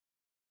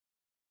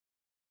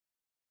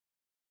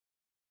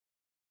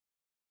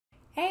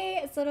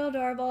Hey, it's Little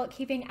Adorable,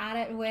 keeping at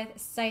it with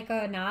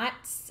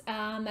Psychonauts,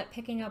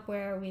 picking up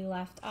where we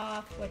left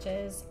off, which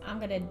is I'm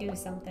gonna do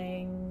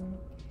something,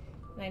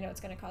 and I know it's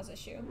gonna cause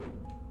issue.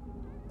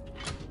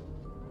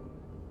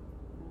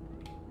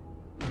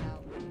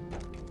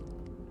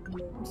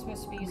 I'm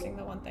supposed to be using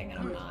the one thing, and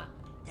I'm not.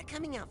 They're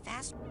coming out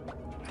fast.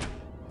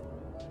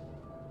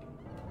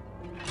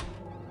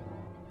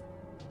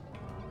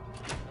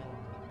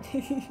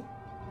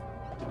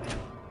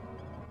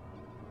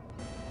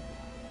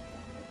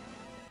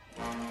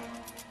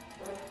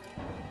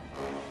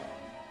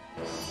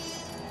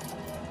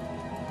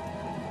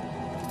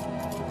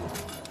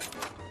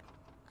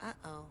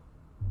 Uh-oh.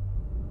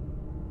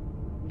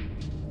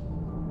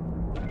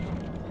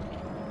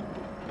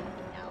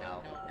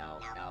 No.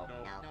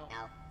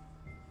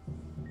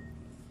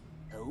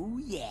 Oh,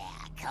 yeah.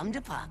 Come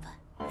to Papa.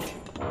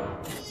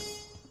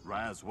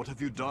 Raz, what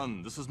have you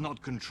done? This is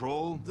not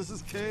control. This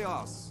is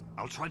chaos.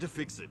 I'll try to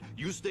fix it.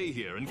 You stay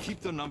here and keep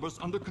the numbers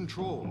under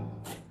control.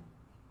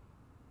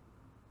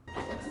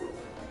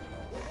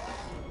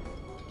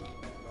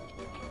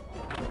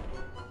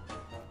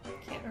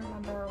 Can't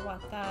remember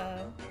what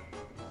the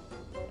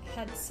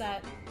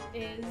headset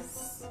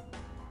is.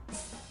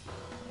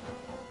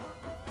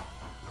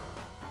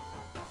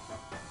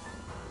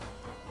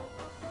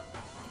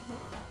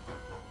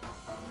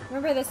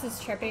 Remember, this is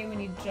trippy when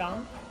you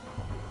jump?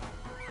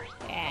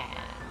 Yeah.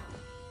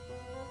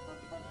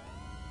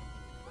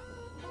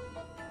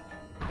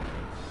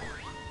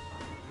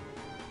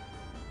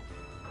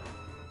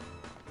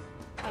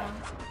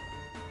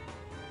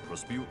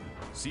 Rasputin,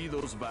 see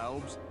those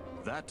valves?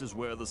 That is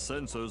where the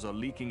sensors are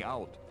leaking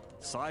out.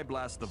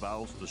 Psy-blast the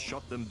valves to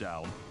shut them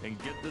down and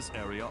get this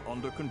area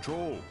under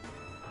control.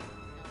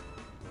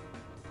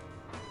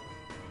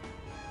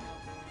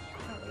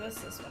 Oh,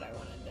 this is what I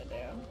wanted to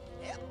do.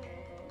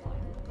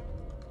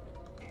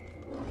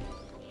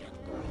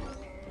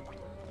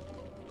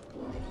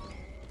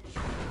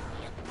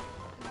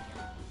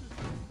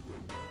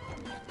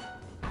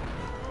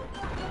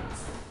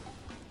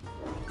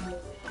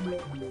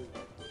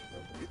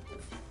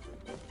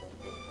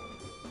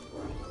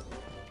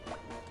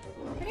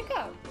 Where'd it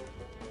go?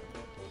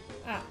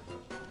 Ah.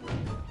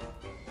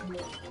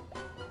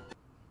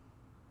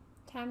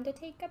 Time to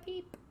take a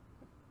peep.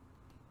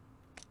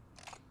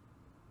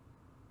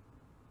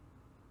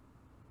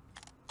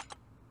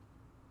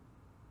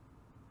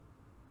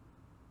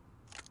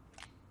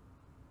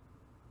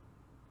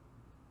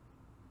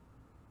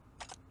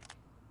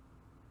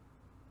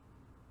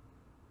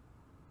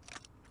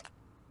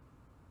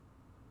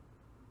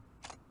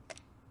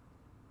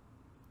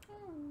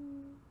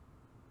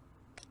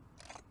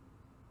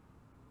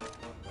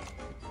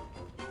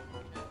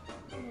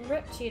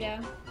 Rip,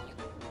 Cheeto.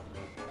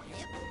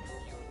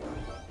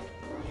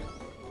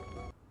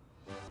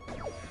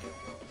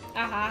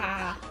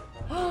 Ah.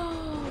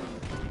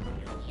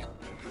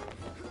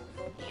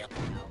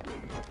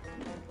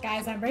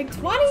 Guys, I'm rank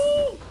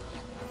 20!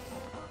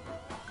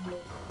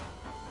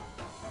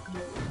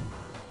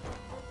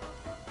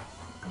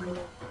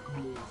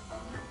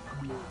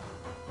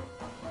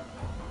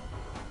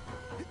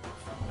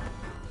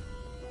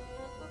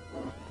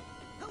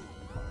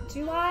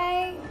 Do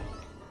I?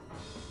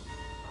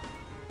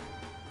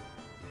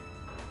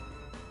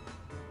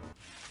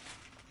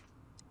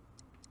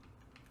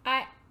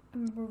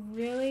 I'm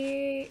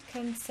really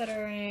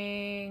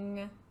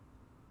considering...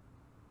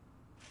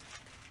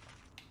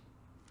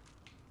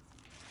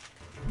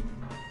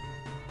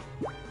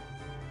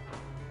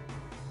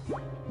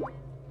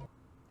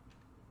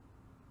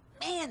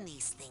 Man,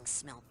 these things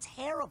smell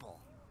terrible.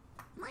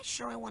 Am I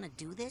sure I want to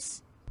do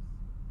this?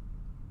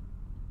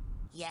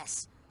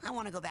 Yes, I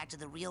want to go back to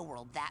the real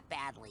world that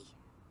badly.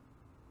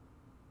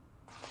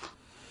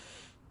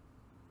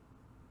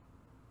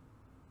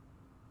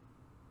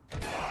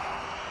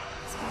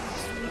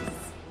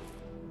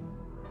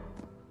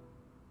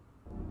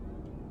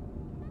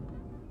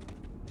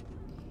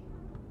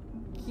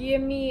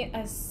 Give me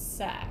a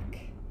sec.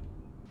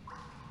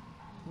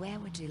 Where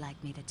would you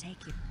like me to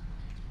take you?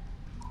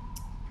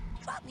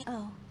 Drop me.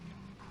 Oh,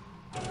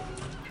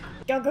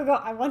 Go, go, go.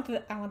 I want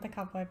the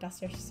cobweb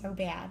duster so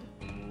bad.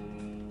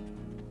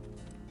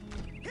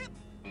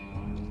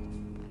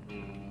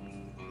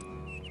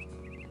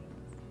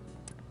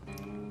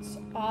 It's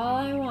all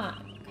I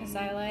want, because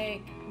I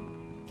like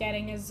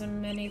getting as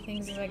many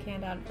things as I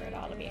can done for it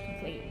all to be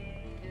complete.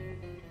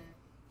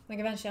 Like,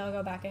 eventually I'll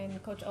go back in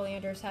Coach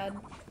Oleander's head.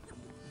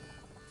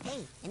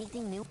 Hey,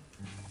 anything new?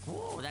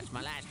 Oh, that's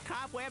my last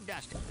cobweb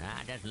duster.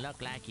 Doesn't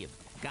look like you've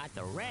got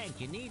the rank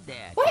you need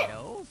there, What?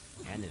 kiddo.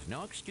 And there's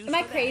no excuse Am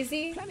I for that.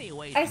 crazy? Plenty of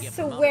ways I to get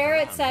promoted swear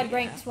it around said here.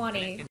 rank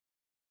 20.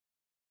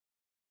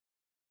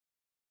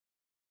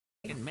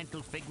 Collecting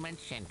mental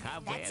figments and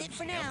cobwebs That's it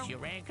for helps now. you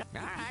rank up.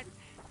 All right,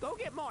 go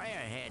get more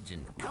airheads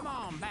and come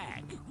on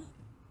back.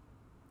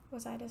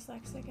 Was I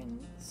dyslexic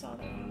and saw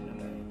the wrong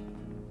number?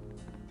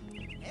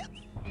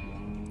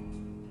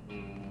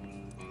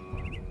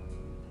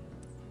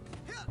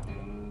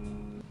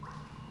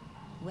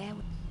 where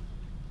would...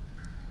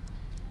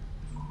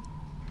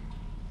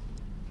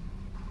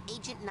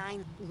 Agent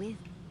 9 With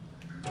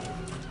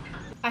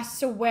I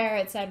swear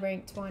it said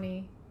rank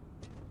 20.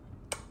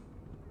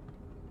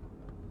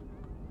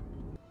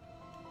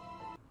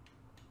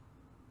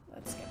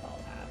 Let's skip all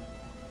that.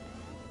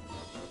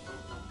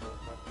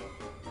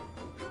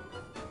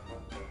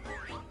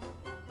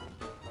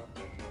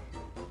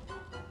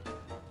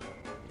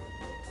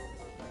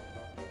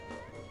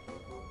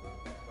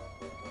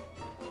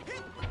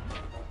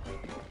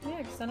 Yeah,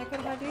 because then I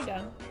could have had you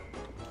done.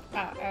 Oh,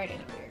 I already know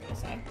what you were going to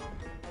say.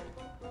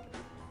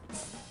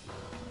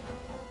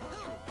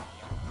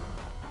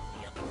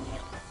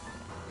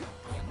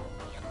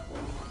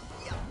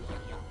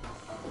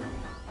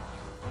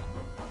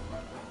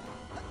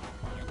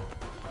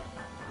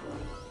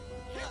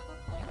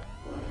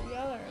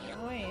 Y'all are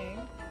annoying.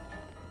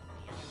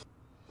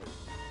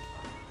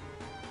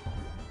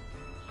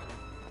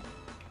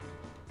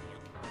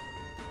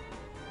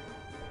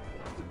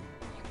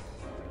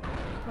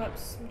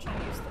 Whoops, I'm trying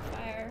to use the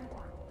fire.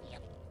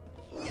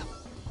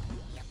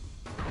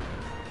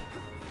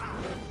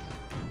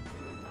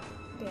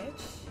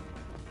 Bitch.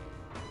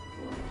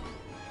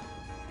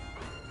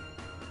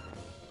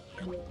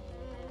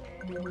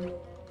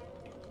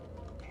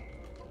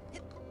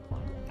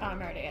 Oh,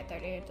 I'm already at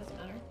 30, it doesn't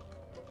matter.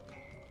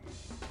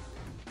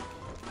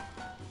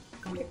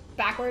 Okay,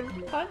 backward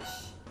punch?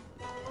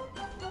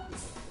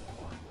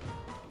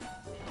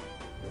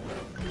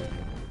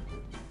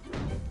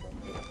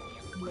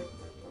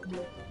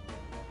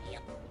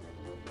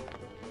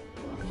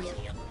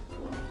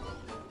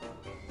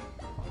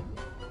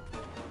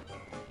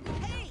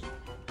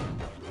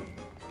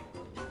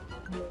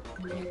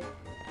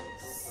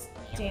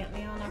 Stamp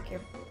me, I'll knock your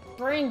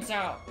brains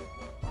out.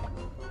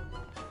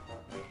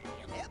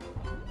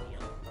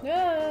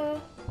 Yeah.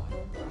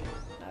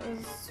 That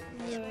was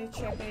really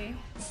trippy.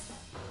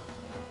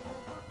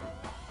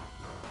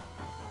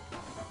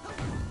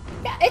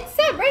 Yeah, it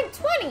said rank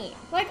 20!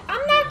 Like,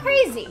 I'm not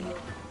crazy.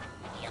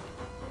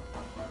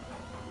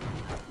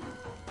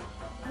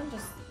 I'm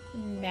just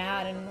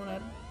mad and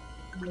wanna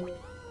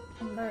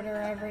murder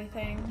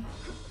everything.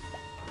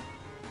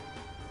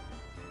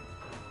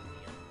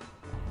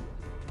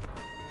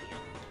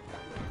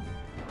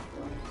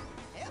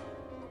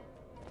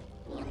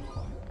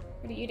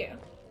 What do you do?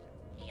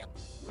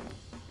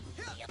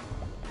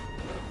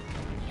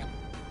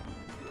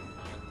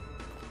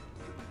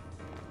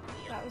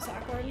 That was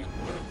awkward.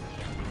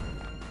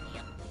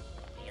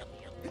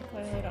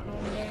 Clearly don't know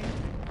what I'm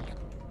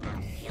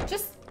doing.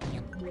 Just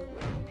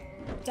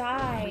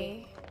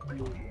die.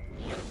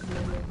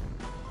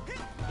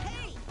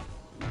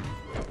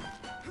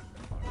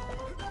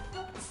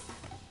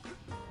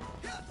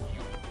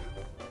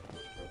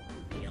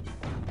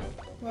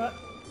 What?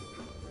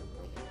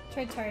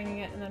 Tried targeting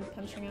it and then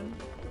punching him.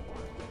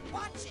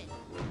 Watch it.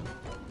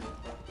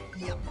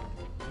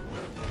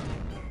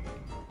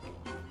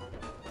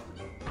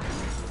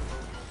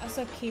 I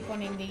also keep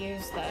wanting to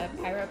use the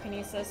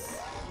pyrokinesis.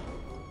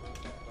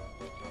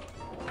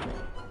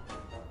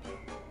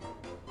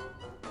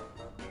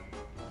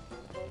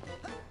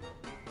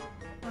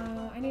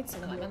 I need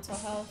some of that mental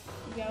health.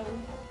 Yo.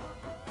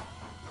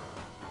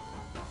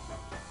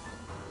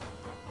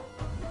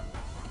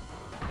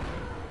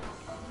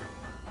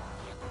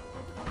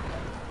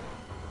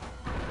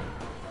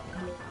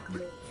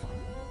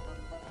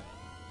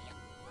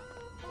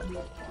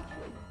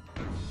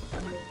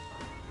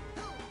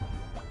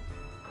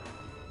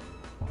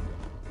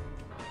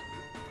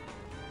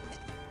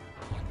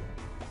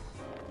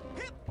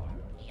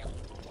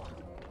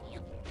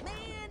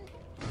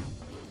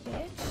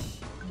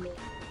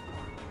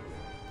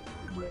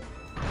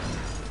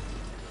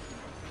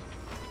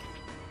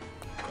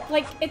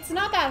 Like, it's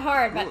not that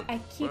hard, but Good. I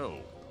keep... Well,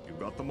 you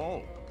got them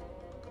all.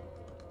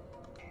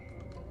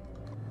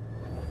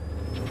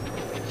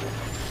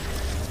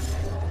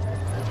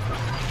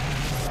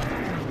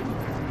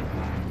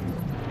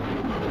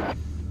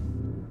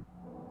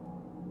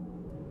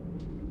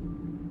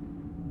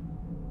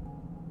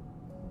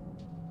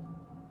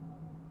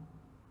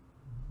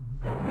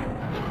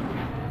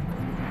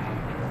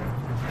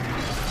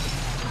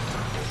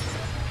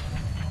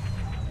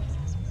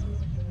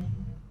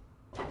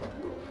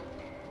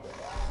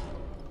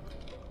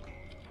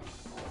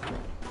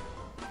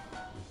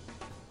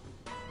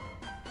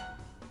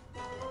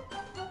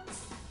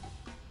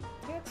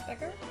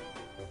 Becker?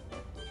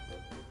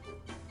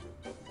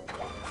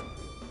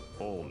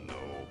 Oh no.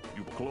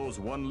 You close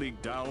one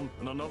leak down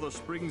and another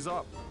springs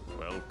up.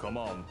 Well, come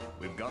on.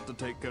 We've got to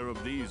take care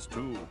of these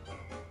too.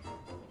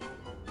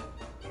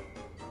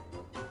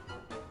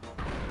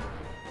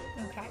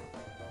 Okay.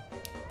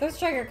 Those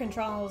trigger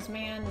controls,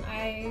 man,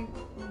 I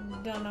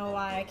don't know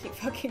why I keep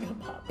fucking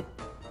them up.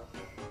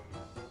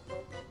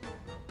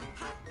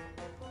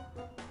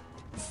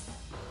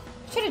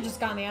 Should have just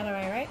gone the other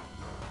way, right?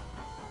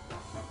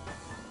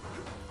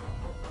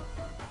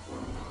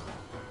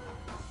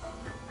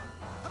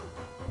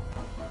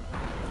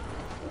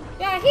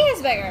 Yeah, he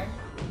is bigger.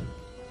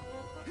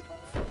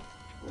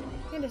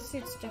 And his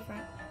suit's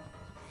different.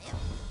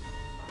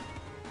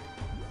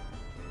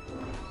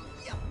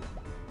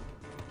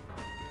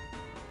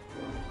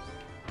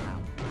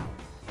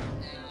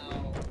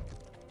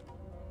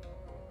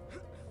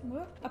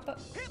 oh.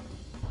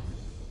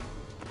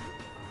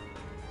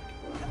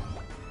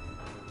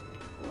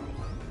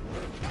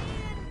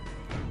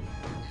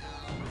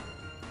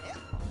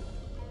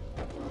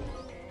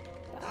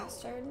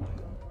 Bastard.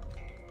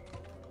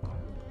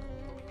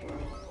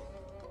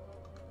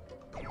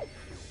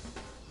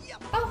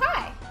 Oh,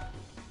 hi!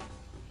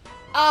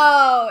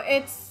 Oh,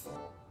 it's...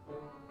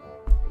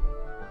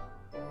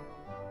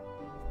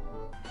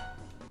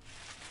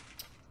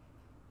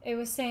 It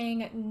was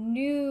saying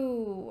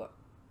new,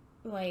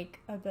 like,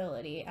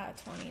 ability at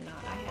 20, not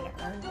I had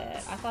earned it.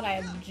 I thought I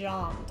had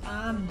jumped.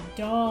 I'm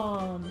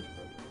dumb.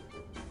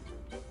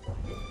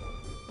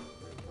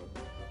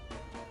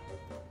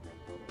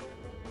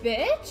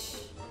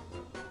 Bitch!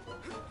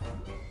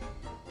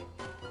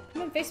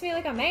 Come and face me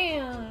like a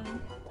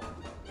man!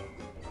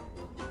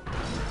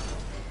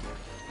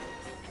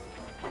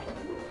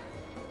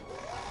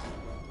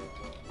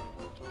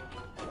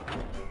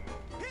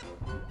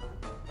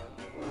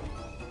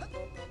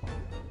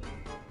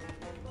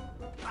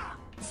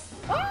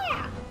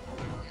 Ah!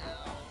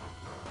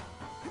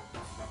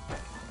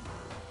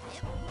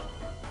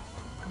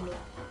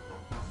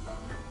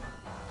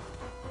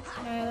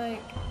 I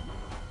like...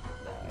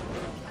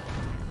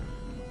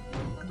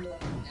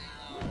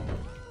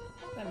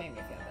 That made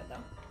me feel good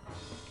though.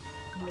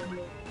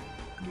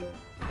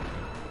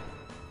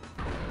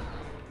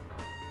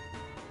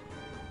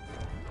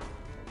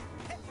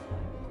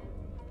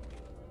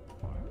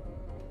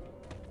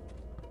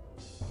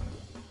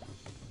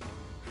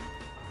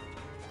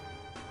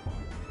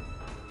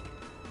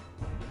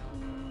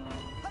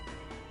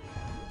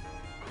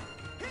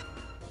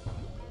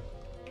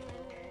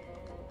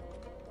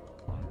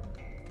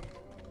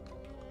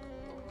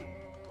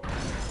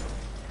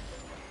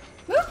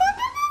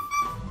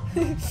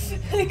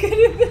 I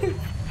could have been.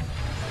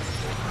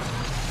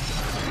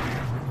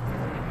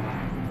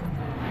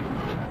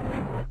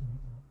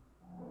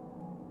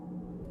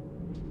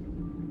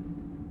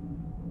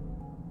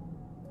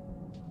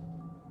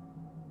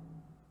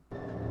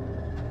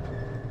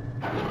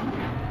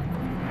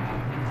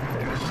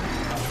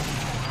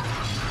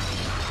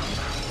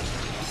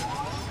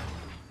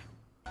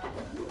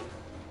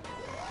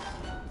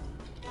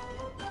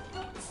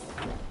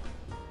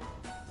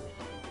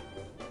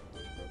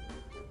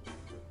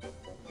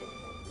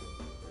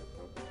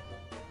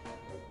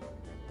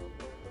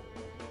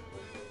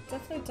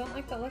 Definitely don't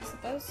like the looks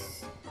of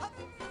those.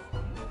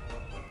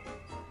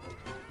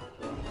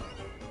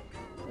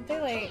 Would they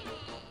like...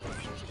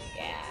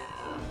 Yeah.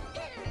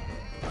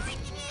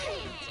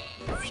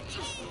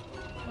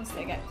 Once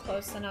they get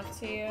close enough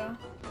to you.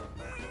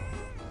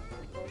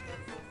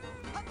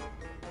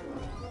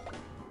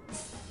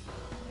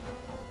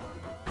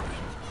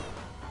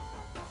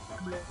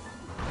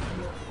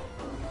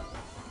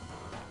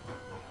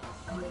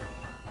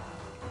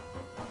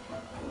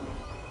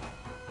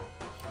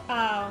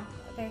 Oh.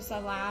 There's a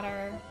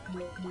ladder.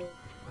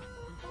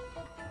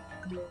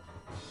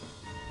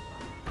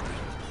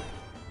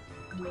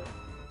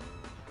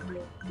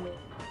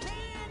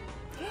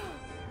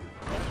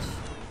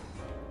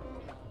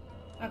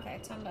 Okay,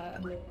 time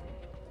to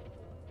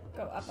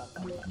go up.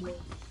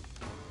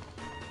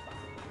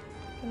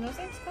 Can those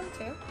things come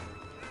too?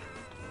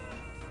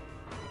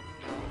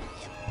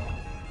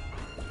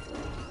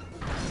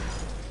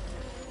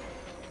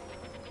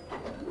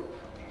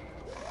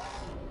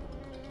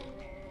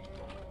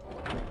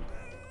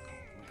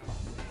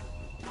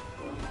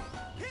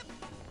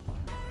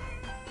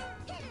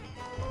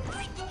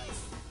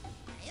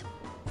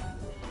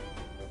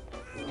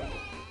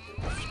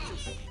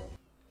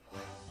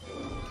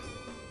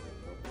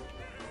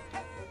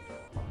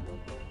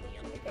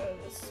 Go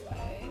this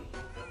way.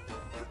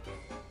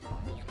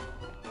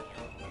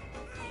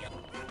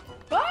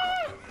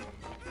 Ah!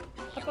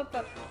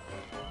 Up.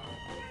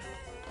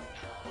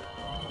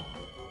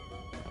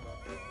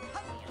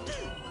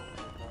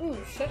 Ooh,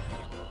 shit.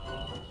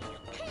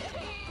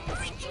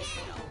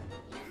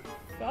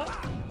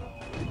 Fuck.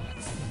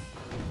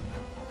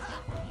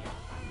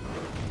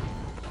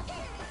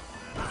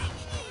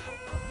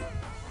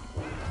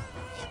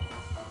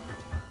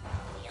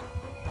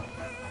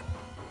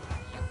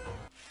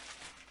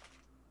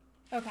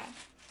 Okay.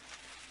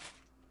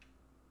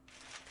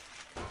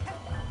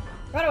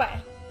 Run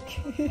away.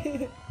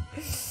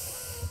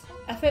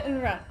 F it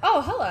and run.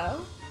 Oh,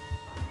 hello.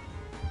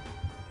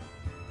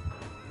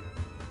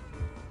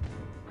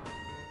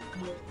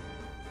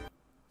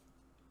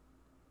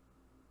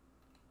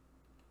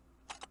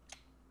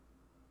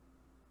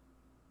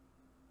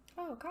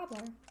 Oh,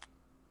 cobbler.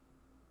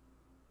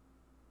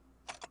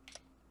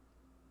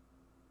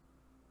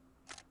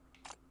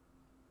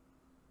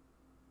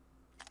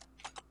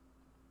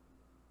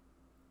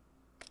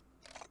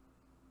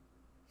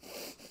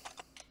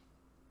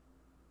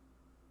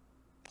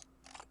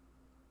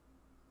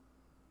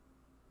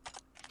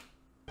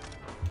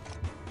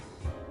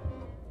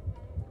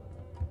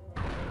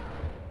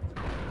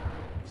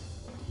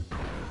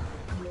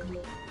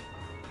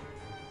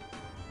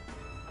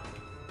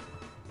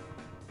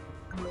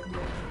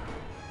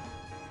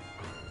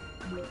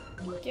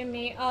 Give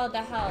me all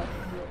the health.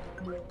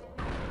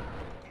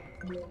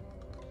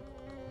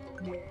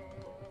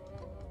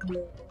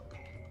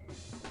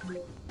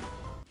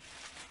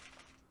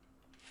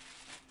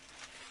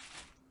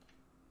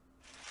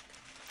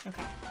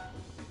 Okay.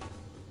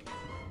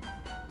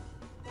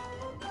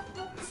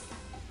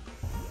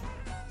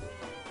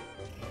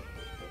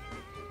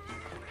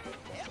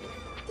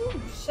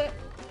 Ooh, shit.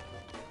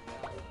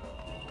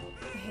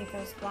 I hate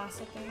those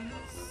blasted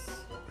things.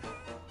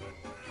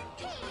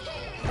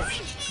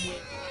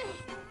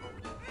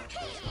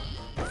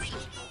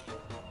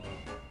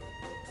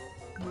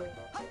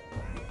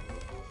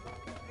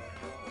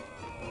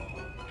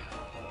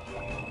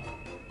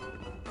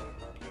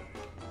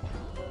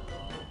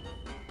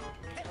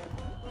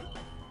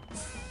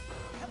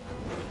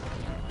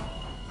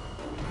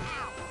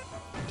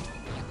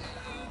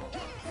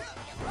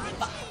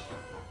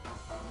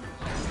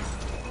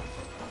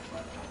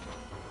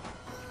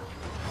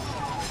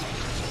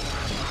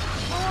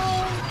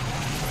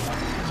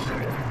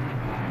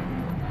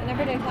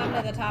 To climb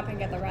to the top and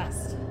get the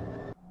rest.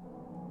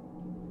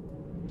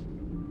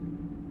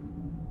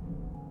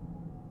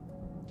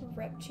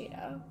 Rip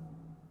Cheeto.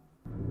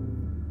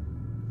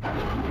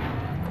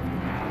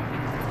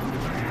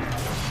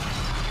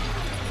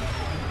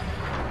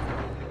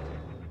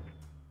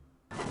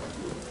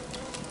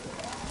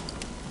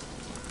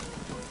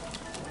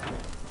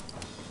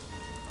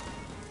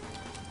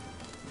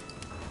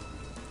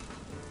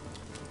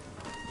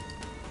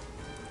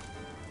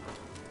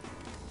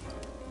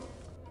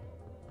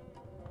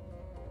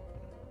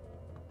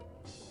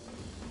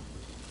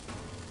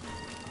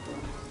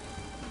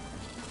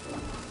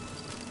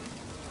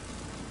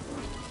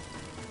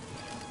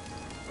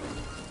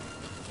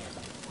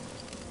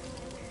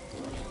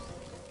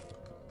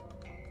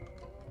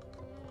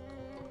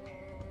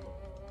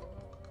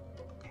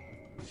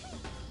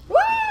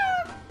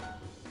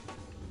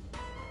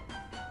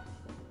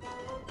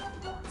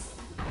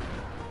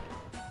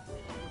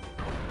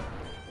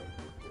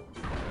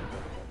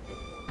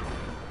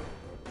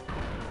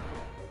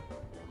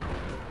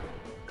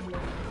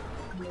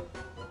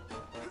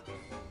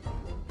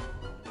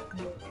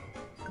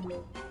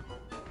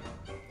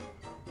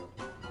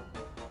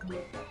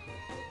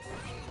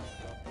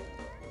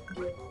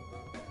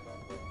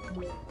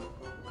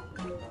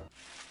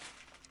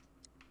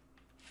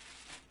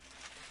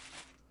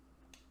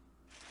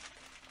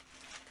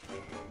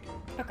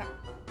 Okay.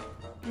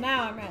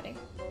 Now I'm ready.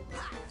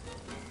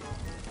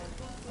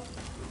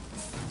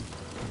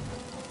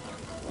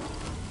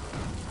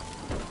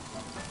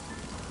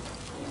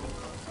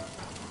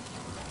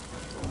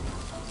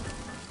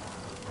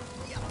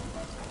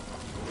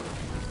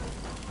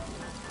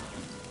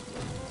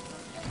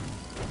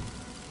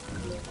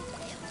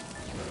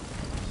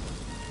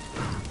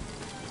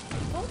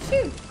 Don't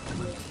you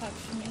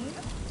touch me.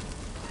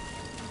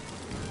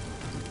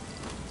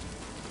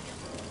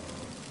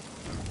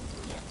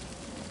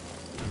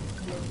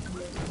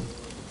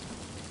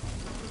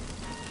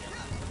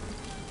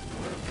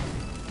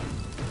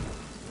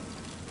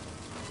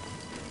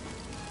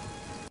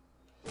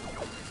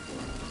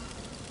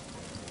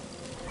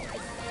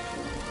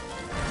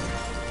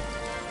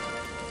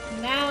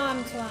 Now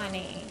I'm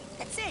 20.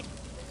 That's it.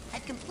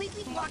 I've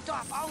completely blocked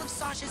off all of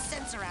Sasha's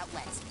sensor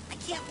outlets. I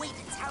can't wait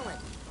to tell him.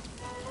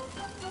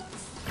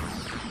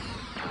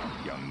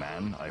 Young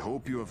man, I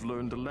hope you have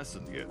learned a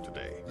lesson here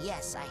today.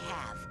 Yes, I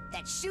have.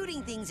 That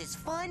shooting things is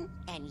fun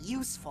and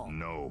useful.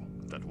 No,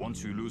 that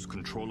once you lose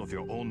control of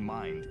your own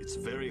mind, it's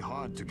very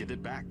hard to get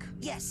it back.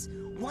 Yes,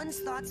 one's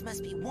thoughts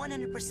must be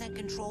 100%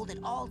 controlled at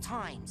all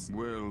times.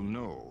 Well,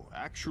 no.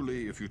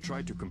 Actually, if you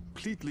try to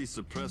completely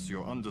suppress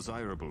your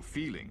undesirable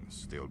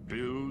feelings, they'll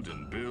build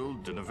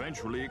and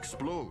eventually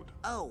explode.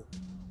 Oh,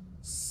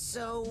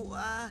 so,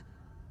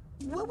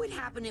 what would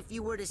happen if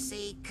you were to,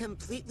 say,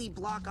 completely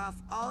block off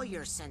all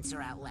your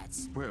sensor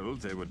outlets? Well,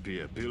 there would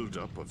be a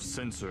buildup of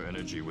sensor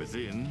energy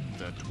within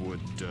that would,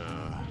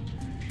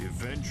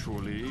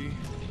 eventually...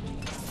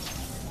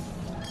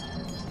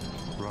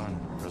 Run,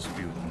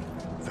 Rasputin.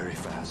 Very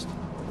fast.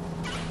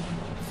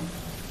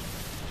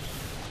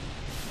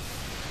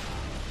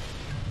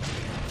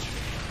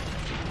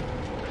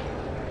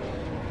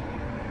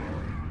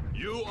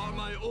 You are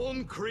my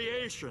own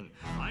creation.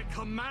 I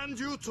command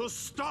you to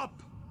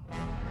stop!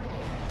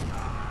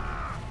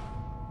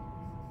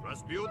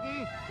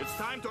 Rasputin, it's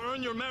time to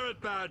earn your merit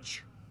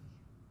badge.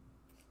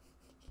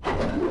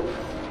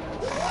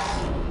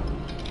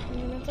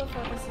 Mental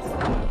focus is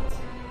locked.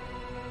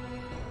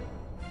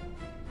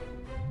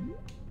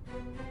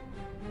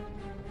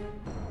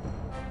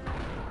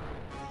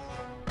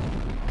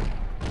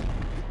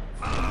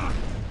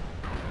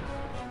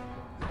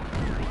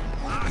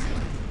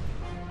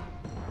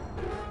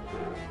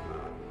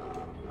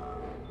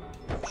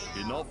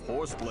 Enough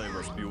horseplay,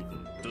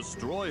 Rasputin.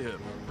 Destroy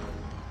him.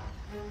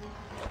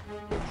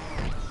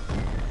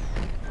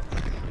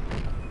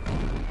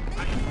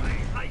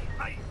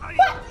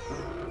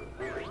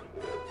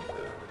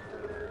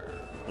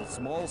 The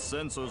small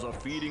sensors are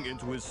feeding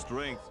into his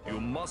strength. You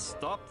must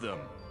stop them.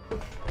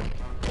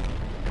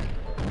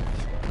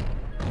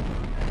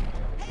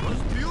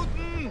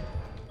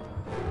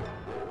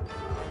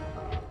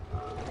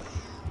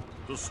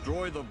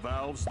 Destroy the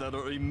valves that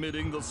are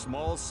emitting the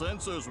small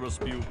sensors,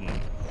 Rasputin.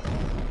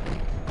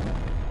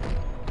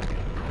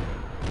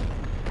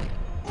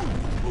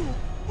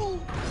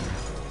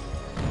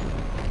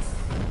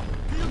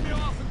 Peel me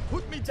off and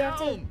put me Do I have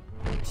to down!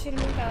 shoot him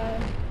with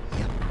a...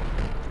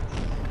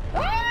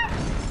 Ah!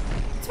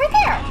 It's right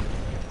there!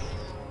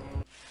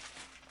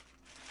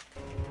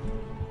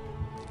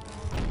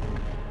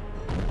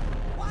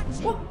 Watch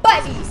it. Well,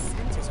 buddy! These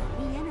sensors are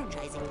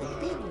re-energizing the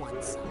big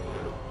ones.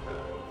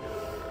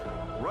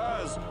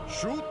 Raz,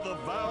 shoot the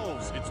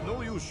valves! It's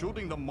no use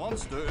shooting the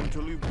monster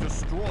until you've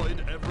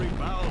destroyed every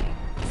valve.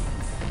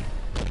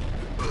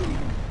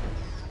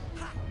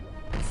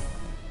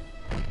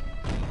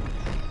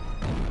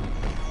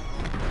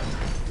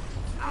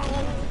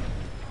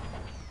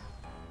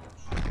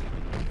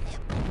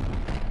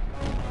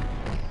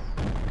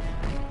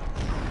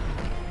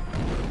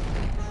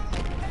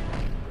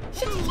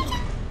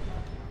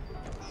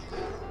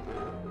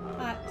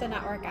 That did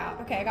not work out.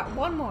 Okay, I got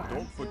one more.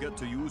 Don't forget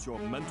to use your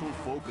mental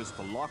focus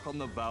to lock on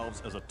the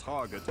valves as a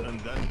target and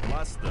then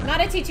blast them.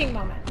 Not a teaching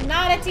moment.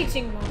 Not a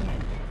teaching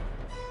moment.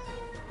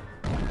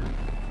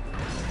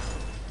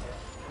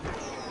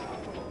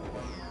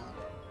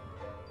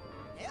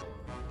 Yep.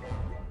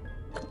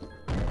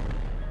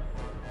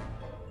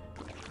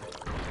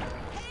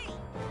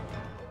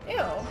 Ew.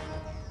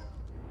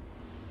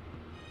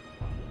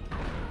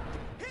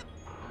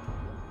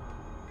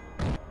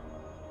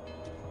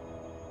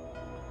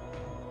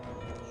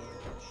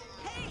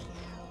 Hey!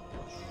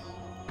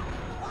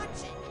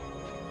 Watch it.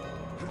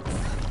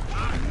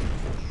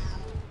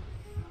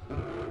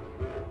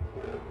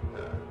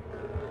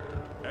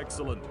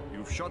 Excellent.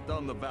 You've shut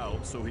down the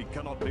valve so he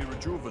cannot be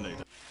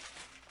rejuvenated.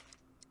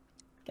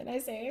 Can I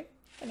save?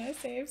 Can I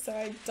save so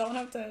I don't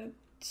have to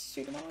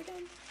shoot them all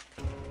again?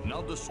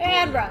 Now destroy.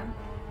 And run.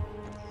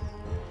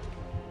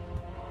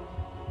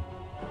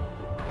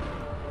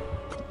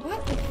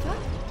 What the fuck?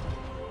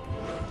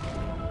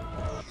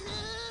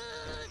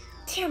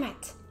 Damn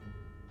it.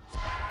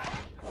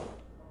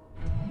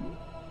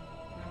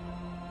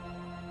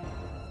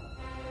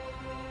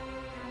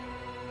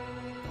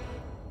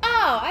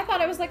 Oh, I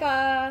thought it was like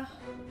a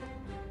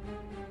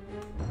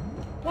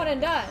one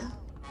and done.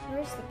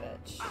 Where's the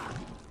bitch?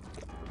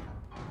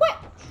 What?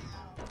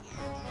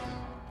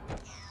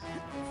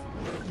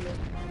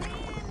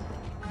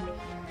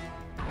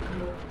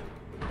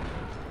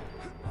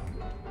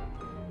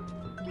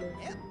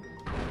 Yep.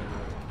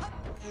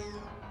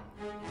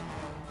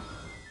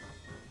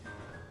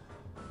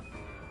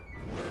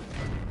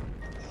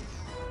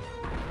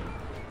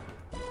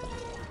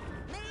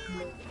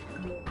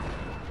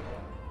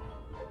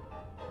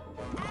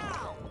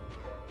 Ow!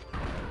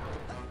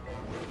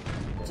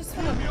 Just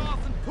Pull wanna me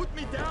off and put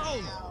me down!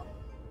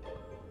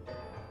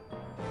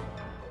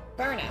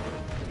 burn it.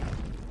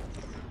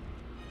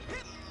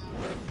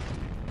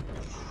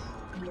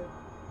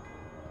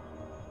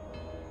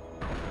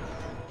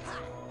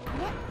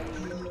 What?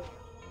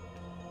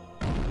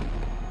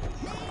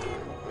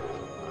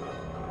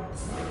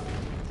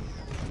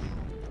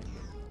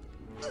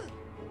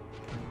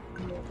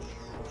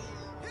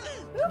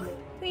 Ooh,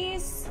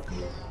 please.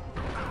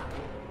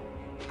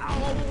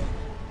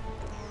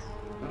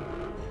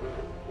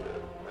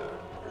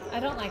 I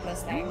don't like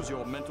this thing. Use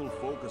your mental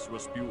focus,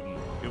 Rasputin.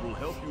 It will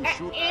help you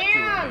shoot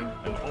am.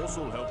 accurately and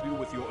also help you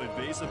with your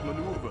evasive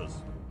maneuvers.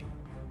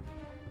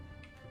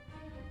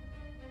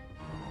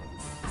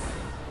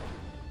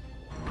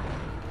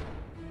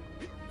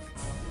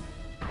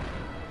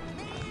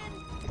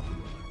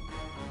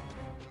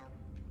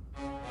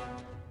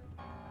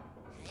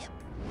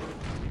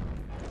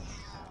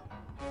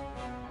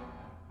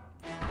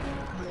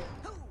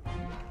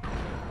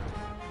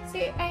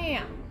 See, I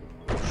am.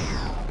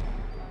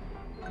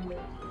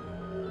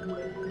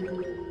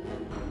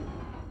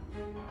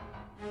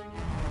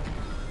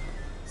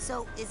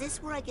 So, is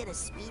this where I get a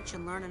speech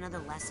and learn another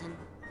lesson?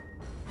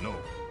 No,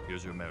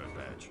 here's your merit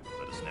badge.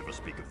 Let us never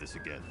speak of this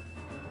again.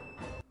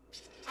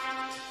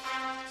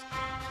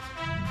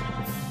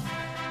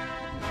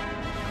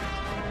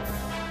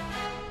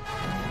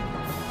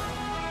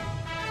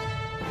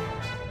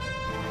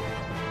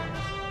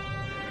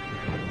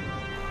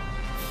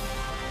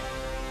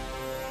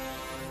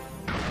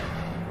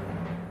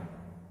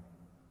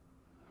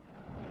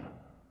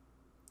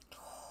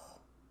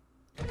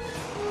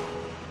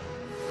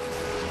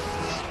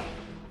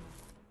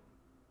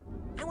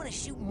 I want to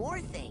shoot more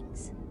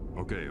things.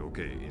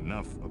 Okay,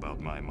 enough about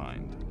my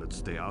mind. Let's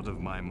stay out of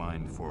my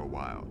mind for a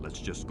while. Let's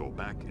just go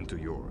back into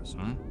yours,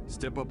 huh?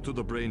 Step up to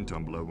the brain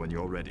tumbler when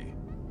you're ready.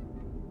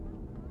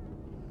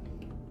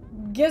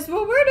 Guess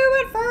what we're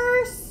doing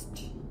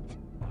first?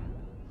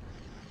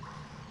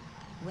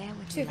 Where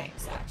would Two you like?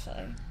 things,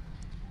 actually.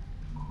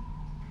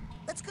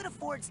 Let's go to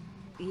Ford's.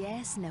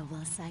 Yes, noble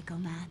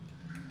Psychonaut.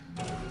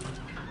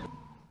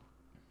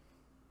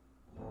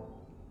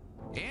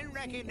 In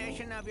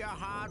recognition of your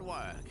hard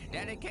work,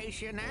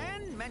 dedication,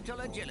 and mental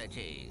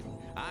agility,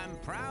 I'm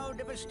proud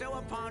to bestow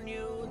upon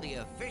you the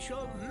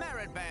official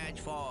merit badge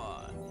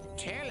for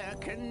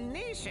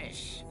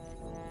telekinesis.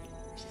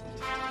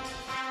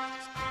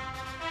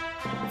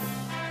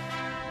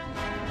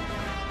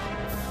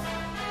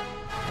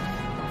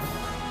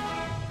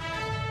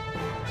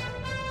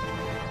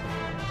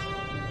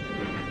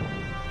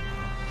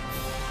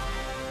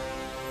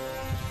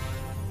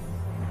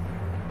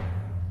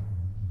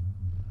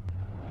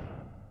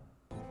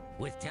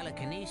 With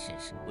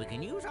telekinesis, we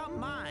can use our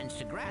minds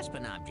to grasp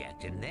an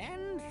object and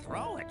then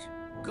throw it.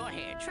 Go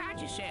ahead, try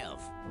it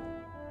yourself.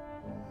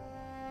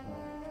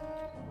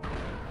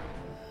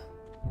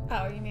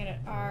 Oh, you made it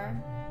R.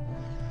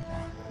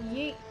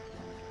 Yeet.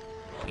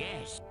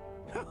 Yes.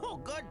 Oh,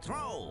 good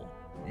throw.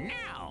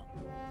 Now,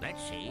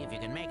 let's see if you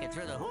can make it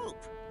through the hoop.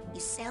 You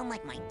sound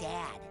like my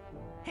dad.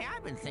 Hey,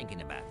 I've been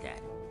thinking about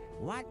that.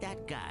 Why'd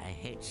that guy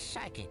hate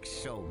psychics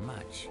so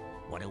much?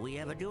 What do we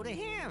ever do to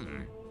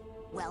him?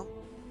 Well,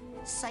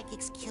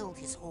 psychics killed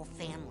his whole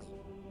family.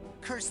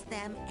 Cursed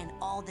them and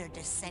all their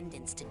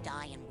descendants to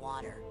die in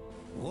water.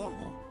 Whoa.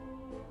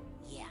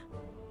 Yeah,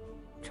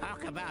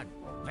 Talk about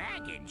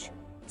baggage.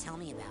 tell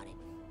me about it.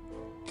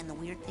 And the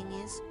weird thing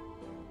is,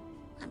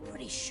 I'm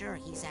pretty sure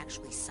he's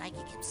actually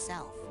psychic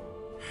himself.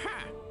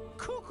 Ha!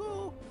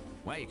 Cuckoo!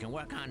 Well, you can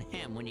work on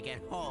him when you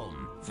get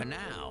home. For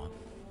now.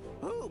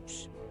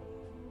 Oops.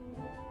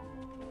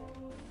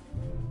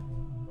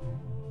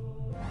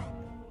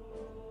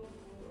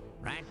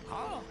 Right?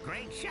 Oh,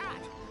 great shot.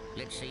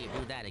 Let's see you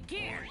do that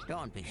again.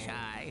 Don't be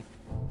shy.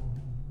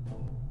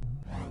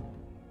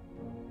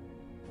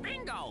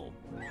 Bingo!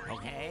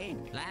 Okay,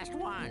 last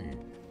one.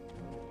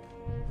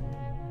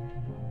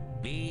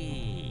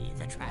 Be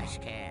the trash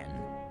can.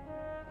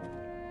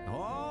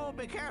 Oh,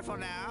 be careful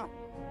now.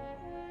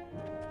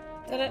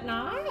 Did it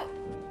not?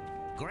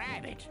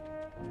 Grab it.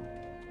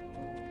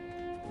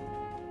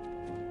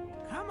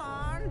 Come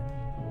on.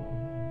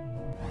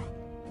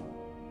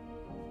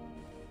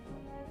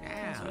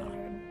 Now,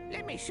 weird.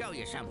 let me show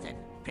you something.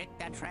 Pick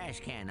that trash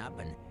can up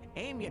and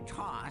aim your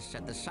toss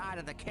at the side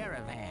of the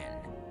caravan.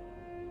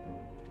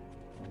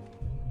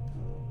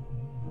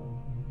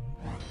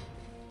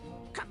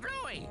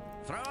 Kablooey!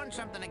 Throwing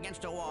something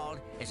against a wall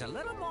is a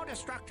little more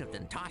destructive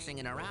than tossing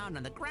it around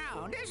on the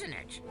ground, isn't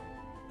it?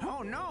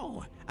 Oh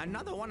no!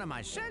 Another one of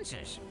my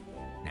sensors!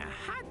 Now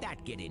how'd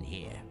that get in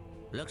here?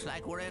 Looks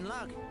like we're in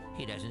luck.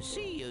 He doesn't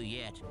see you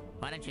yet.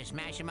 Why don't you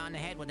smash him on the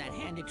head with that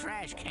handy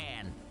trash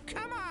can?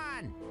 Come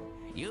on!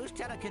 Use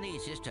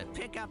telekinesis to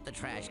pick up the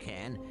trash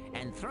can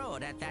and throw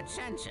it at that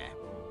sensor.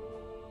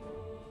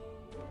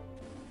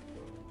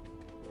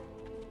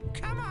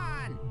 Come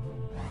on!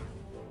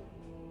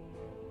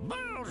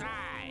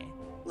 Bullseye!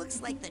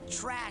 Looks like the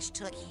trash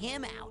took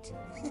him out.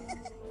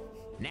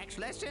 Next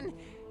lesson,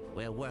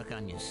 we'll work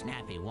on your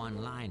snappy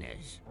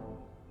one-liners.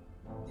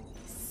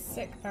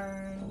 Sick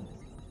burn.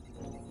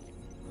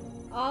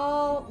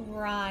 All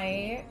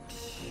right.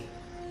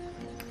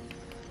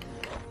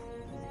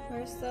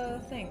 Where's the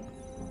thing?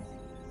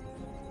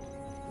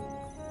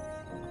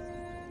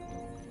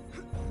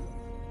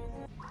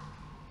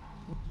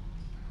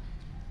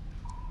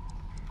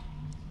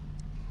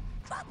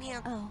 Drop me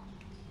out. Oh,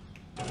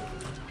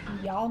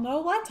 Y'all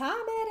know what time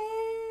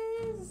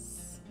it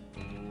is.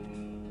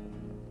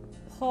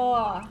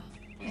 Oh,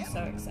 I'm so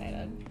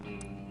excited.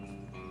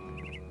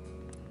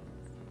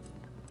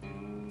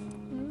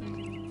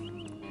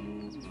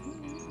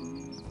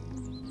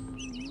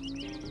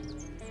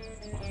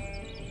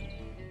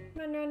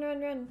 Run, run,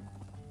 run, run.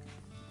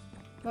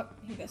 Oh,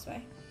 he this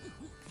way.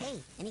 Hey,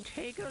 any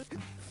Take a...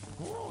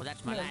 Oh,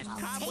 that's my That's last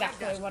cobweb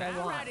exactly dust. what I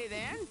want. Alrighty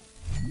then.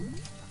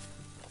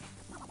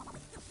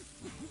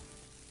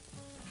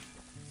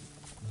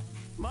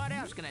 What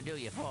else can I do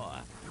you for?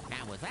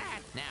 And with that,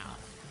 now,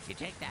 you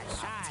take that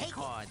side take it.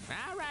 cord.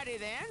 Alrighty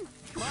then.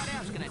 What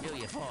else can I do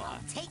you for?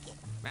 take it.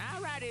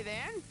 Alrighty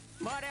then.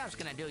 What else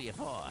can I do you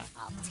for?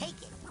 I'll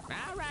take it.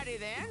 Alrighty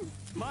then.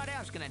 What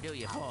else can I do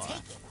you for? take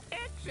it.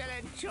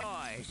 Excellent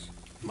choice.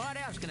 What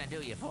else can I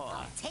do you for?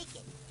 Take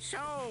it.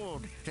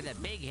 Sold to the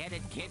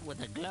big-headed kid with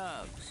the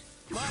gloves.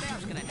 What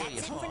else can I do you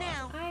That's it for? for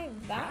now. I'm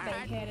that All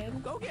right,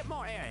 big-headed. go get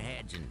more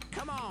airheads and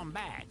come on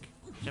back.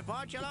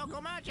 Support your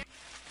local merchant.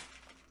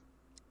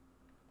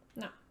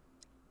 No.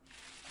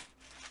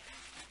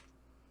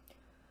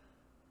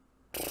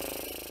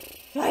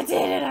 I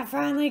did it! I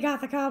finally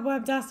got the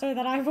cobweb duster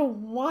that I've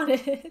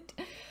wanted.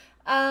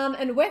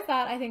 And with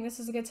that, I think this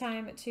is a good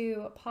time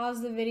to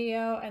pause the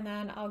video and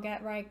then I'll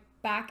get right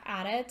back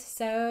at it.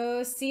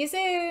 So, see you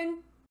soon!